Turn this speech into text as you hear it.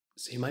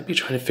So you might be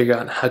trying to figure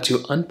out how to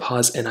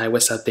unpause an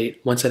iOS update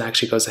once it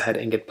actually goes ahead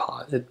and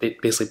it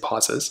basically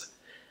pauses.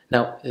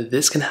 Now,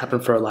 this can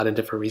happen for a lot of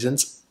different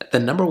reasons. The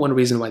number one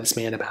reason why this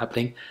may end up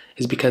happening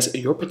is because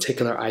your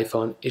particular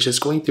iPhone is just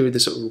going through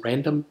this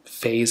random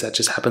phase that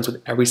just happens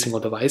with every single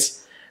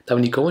device, that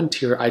when you go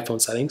into your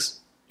iPhone settings,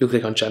 you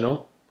click on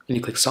General, and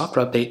you click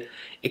Software Update,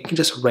 it can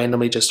just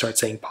randomly just start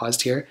saying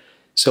paused here.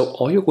 So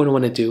all you're going to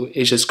want to do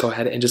is just go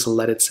ahead and just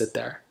let it sit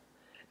there.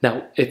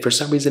 Now, if for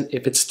some reason,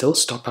 if it's still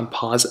stuck on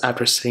pause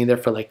after sitting there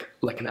for like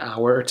an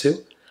hour or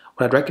two,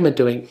 what I'd recommend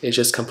doing is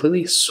just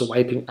completely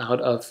swiping out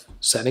of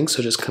settings.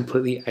 So just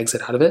completely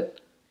exit out of it.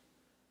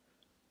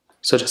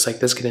 So just like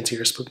this, get into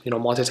your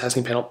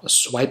multitasking panel,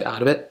 swipe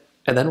out of it.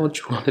 And then what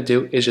you want to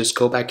do is just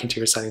go back into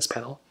your settings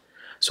panel.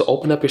 So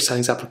open up your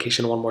settings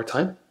application one more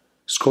time.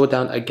 Scroll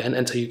down again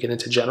until you get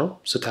into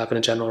general. So tap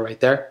into general right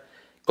there.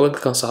 Go and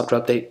click on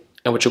software update.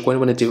 And what you're going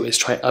to want to do is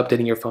try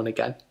updating your phone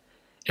again.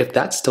 If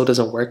that still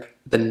doesn't work,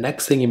 the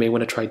next thing you may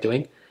want to try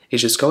doing is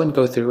just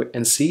go through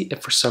and see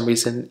if for some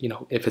reason,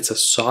 if it's a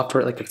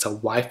software, like if it's a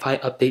Wi-Fi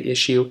update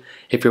issue,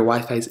 if your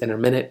Wi-Fi is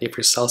intermittent, if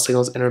your cell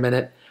signal is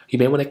intermittent, you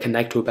may want to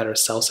connect to a better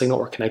cell signal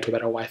or connect to a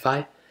better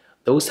Wi-Fi.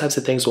 Those types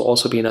of things will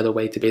also be another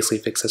way to basically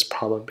fix this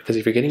problem, because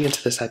if you're getting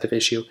into this type of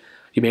issue,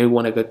 you may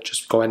want to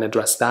just go ahead and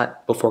address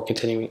that before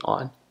continuing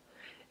on.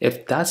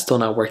 If that's still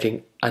not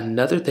working,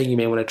 another thing you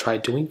may want to try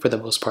doing for the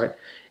most part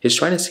is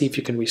trying to see if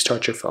you can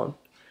restart your phone.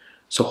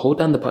 So hold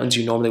down the buttons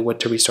you normally would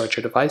to restart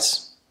your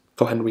device.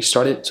 Go ahead and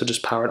restart it, so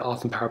just power it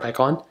off and power it back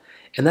on.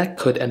 And that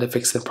could end up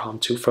fixing the problem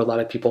too for a lot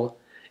of people.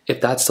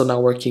 If that's still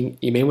not working,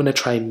 you may want to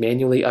try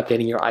manually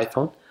updating your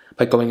iPhone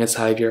by going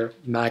inside of your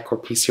Mac or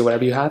PC or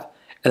whatever you have,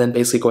 and then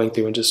basically going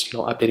through and just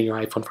updating your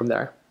iPhone from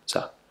there.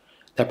 So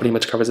that pretty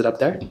much covers it up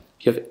there.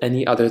 If you have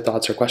any other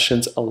thoughts or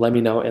questions, let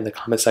me know in the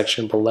comment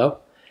section below.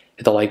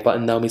 Hit the like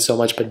button, that would mean so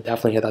much, but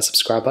definitely hit that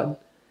subscribe button.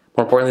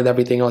 More importantly than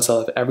everything else, I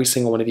love every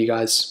single one of you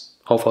guys.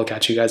 Hopefully I'll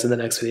catch you guys in the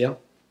next video.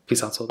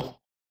 Peace out, soldier.